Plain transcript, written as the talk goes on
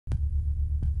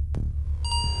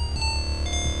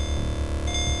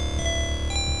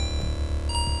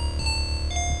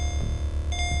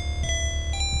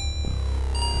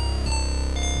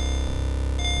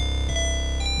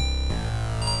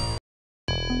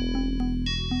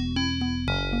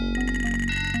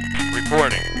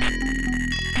Reporting.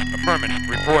 Affirmative.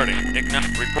 Reporting.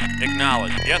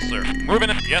 Acknowledge. Yes, sir. Moving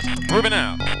out. Yes. Moving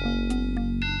out.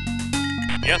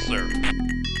 Yes, sir.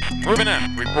 Moving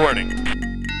out. Reporting.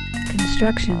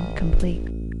 Construction complete.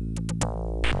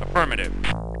 Affirmative.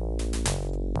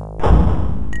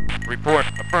 Report.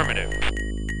 Affirmative.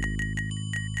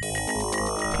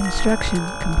 Construction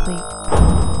complete.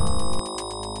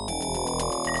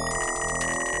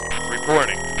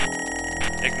 Reporting.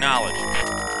 Acknowledge.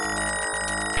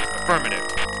 Affirmative.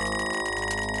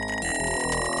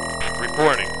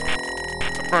 Reporting.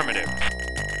 Affirmative.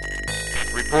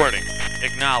 Reporting.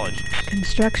 Acknowledge.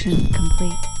 Construction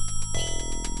complete.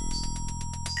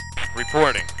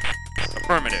 Reporting.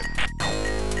 Affirmative.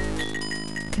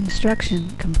 Construction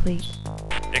complete.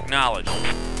 Acknowledge.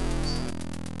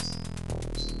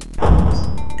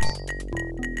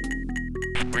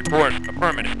 Report.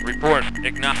 Affirmative. Report.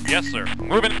 Acknowledge. Yes, sir.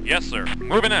 Moving. Yes, sir.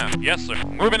 Moving out. Yes, sir.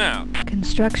 Moving out.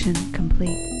 Construction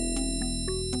complete.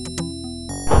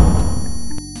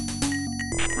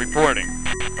 Reporting.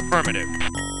 Affirmative.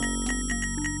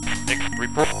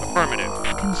 Report.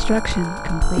 Affirmative. Construction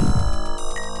complete.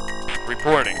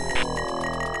 Reporting.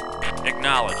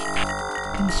 Acknowledge.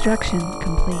 Construction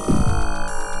complete.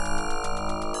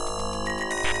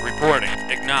 Reporting.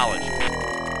 Acknowledge.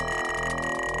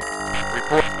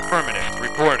 Report. Affirmative.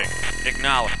 Reporting.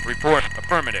 Acknowledge. Report.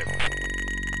 Affirmative.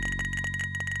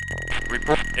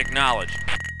 Report. Acknowledge.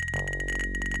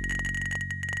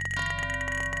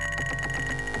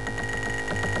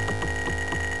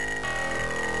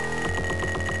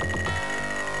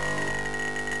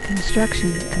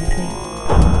 Construction complete.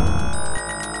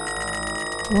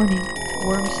 Warning,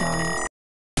 worm sign.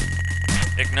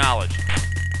 Acknowledge.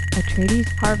 Atreides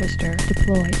harvester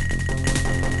deployed.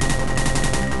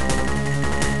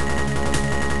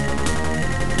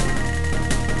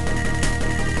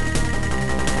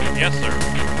 Yes, sir.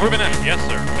 Moving out. Yes,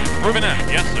 sir. Moving out.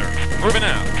 Yes, sir. Moving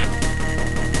out.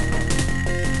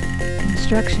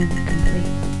 Construction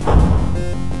complete.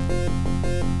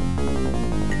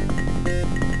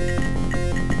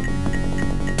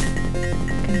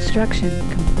 Construction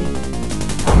complete.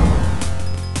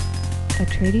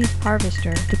 Atreides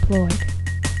harvester deployed.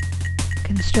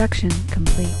 Construction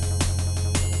complete.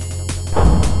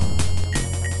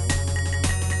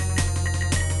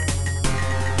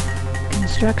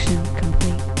 Construction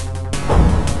complete.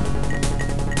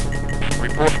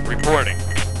 Reporting.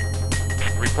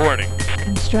 Reporting.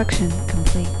 Construction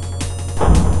complete.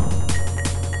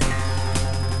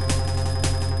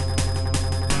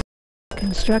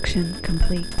 Construction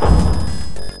complete.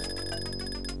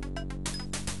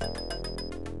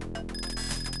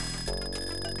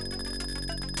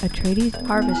 Atreides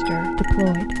harvester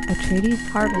deployed. Atreides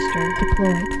harvester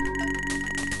deployed.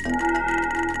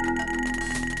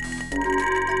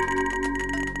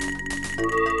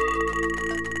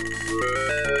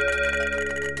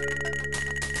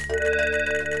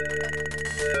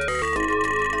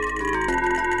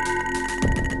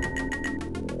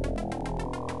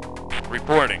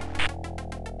 Reporting.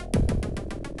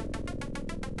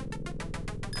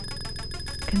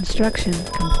 Construction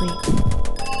complete.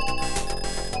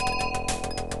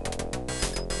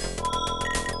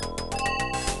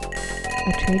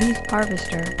 Atreides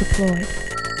harvester deployed.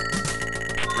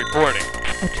 Reporting.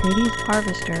 Atreides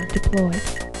harvester deployed.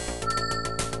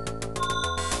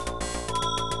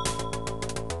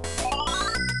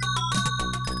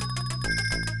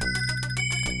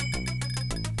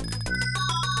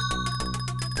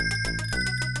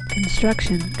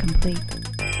 Construction complete.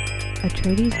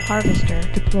 Atreides harvester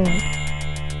deployed.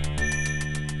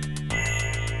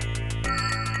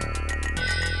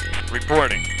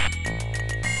 Reporting.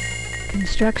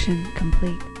 Construction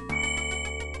complete.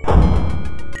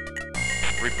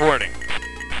 Reporting.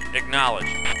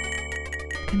 Acknowledge.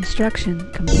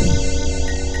 Construction complete.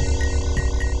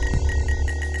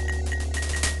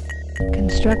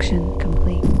 Construction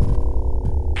complete.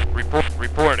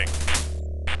 Reporting.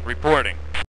 Reporting.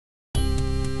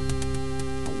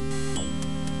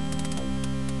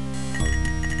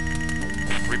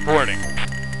 Reporting.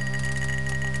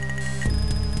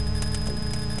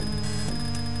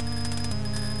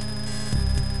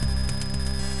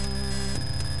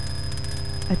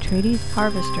 Atreides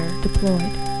harvester deployed.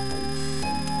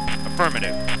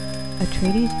 Affirmative.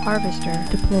 Atreides harvester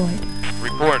deployed.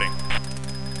 Reporting.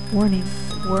 Warning,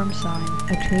 worm sign.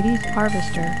 Atreides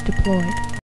harvester deployed.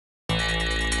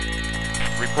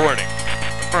 Reporting.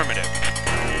 Affirmative.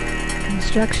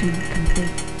 Construction complete.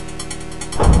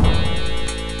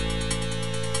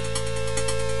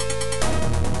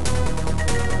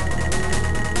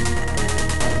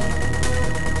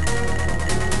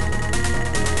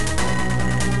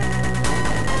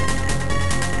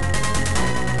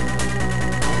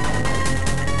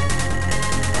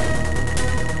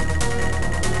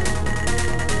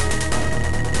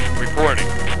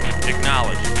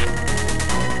 Acknowledged.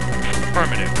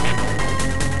 Affirmative.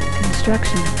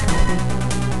 Construction complete.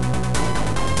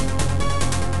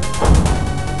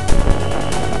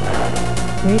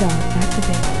 Radar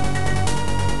activated.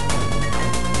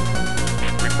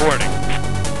 Reporting.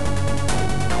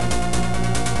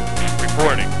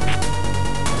 Reporting.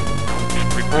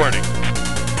 Reporting.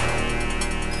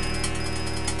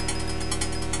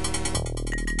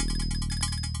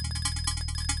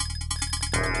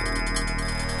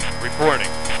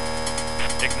 Reporting.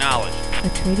 Acknowledged.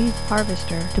 Atreides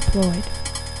harvester deployed.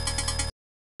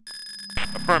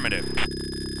 Affirmative.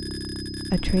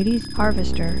 Atreides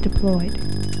harvester deployed.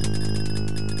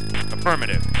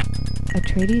 Affirmative.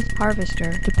 Atreides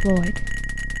harvester deployed.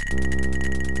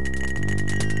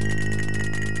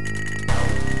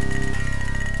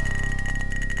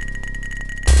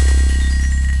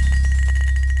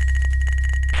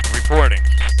 Reporting.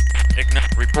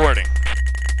 Reporting.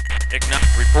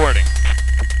 Reporting.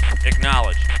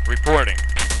 Acknowledged. Reporting.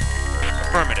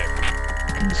 Affirmative.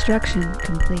 Construction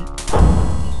complete.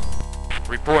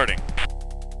 Reporting.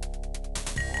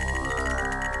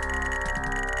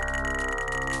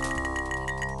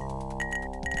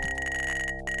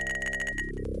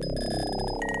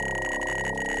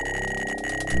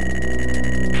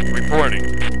 Reporting.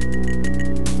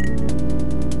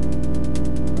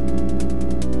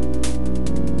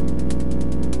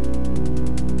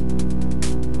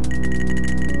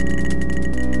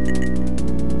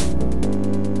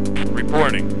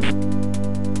 Reporting.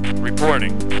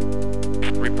 Reporting.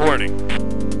 Reporting.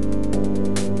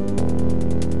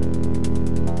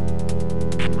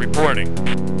 Reporting.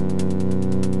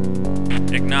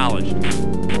 Acknowledged.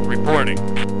 Reporting.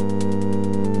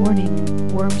 Warning,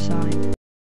 worm sign.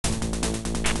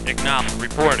 Acknowledged.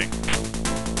 Reporting.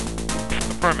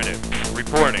 Affirmative.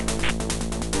 Reporting.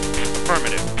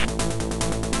 Affirmative.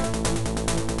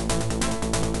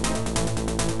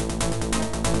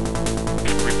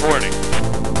 Reporting.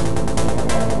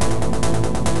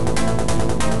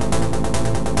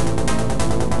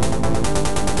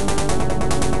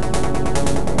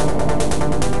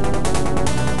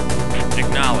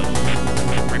 Acknowledged.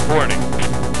 Reporting.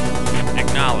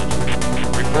 Acknowledged.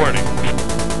 Reporting.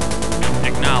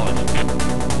 Acknowledged.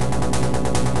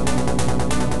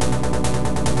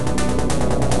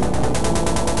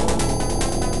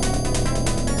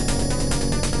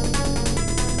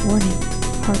 Warning,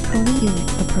 Harkonnen unit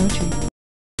approaching.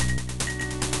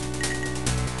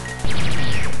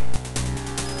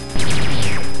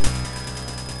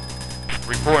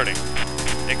 Reporting.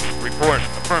 Report.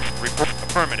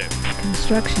 Affirmative.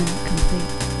 Construction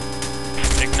complete.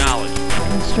 Acknowledged.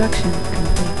 Construction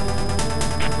complete.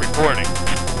 Reporting.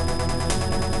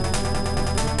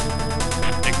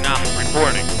 Acknowledged.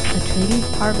 Reporting. Atreides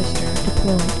harvester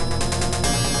deployed.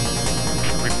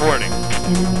 Reporting.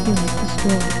 Enemy unit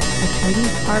destroyed.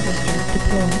 Atreides harvester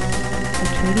deployed.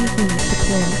 Atreides unit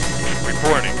deployed.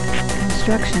 Reporting.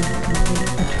 Construction complete.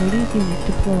 Atreides unit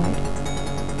deployed.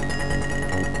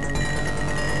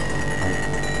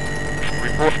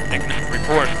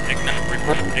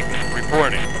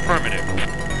 Reporting. Affirmative.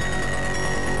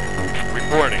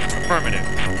 Reporting. Affirmative.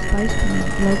 Spice point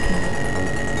located.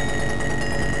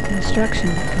 Construction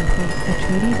complete.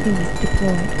 Atreides unit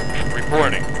deployed.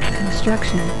 Reporting.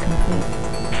 Construction complete.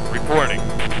 Reporting.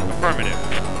 Affirmative.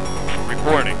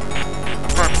 Reporting.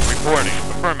 Reporting.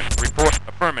 Affirmative. Report.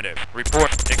 Affirmative.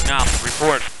 Report. Acknowledged.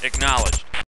 Report. Acknowledged.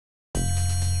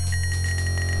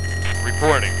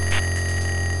 Reporting.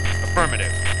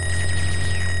 Affirmative.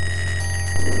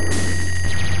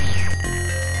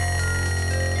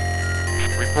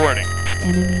 Reporting.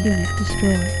 Enemy unit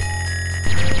destroyed.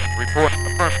 Report.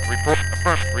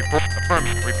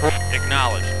 Report.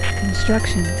 Acknowledged.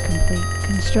 Construction complete.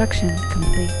 Construction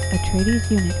complete. Atreides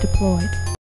unit deployed.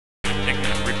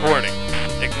 Reporting.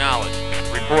 Acknowledged.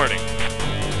 Reporting.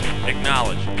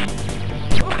 Acknowledged.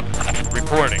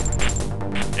 Reporting.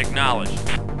 Acknowledged.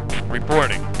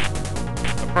 Reporting.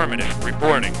 Affirmative.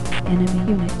 Reporting.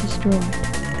 Enemy unit destroyed.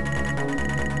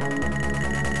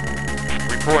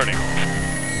 Reporting.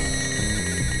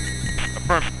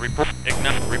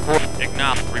 Report.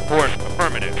 Report.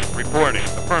 Affirmative. Reporting.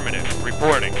 Affirmative.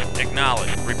 Reporting.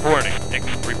 Acknowledge. Reporting.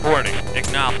 Reporting.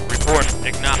 Acknowledge. Report.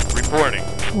 Reporting.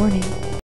 Warning,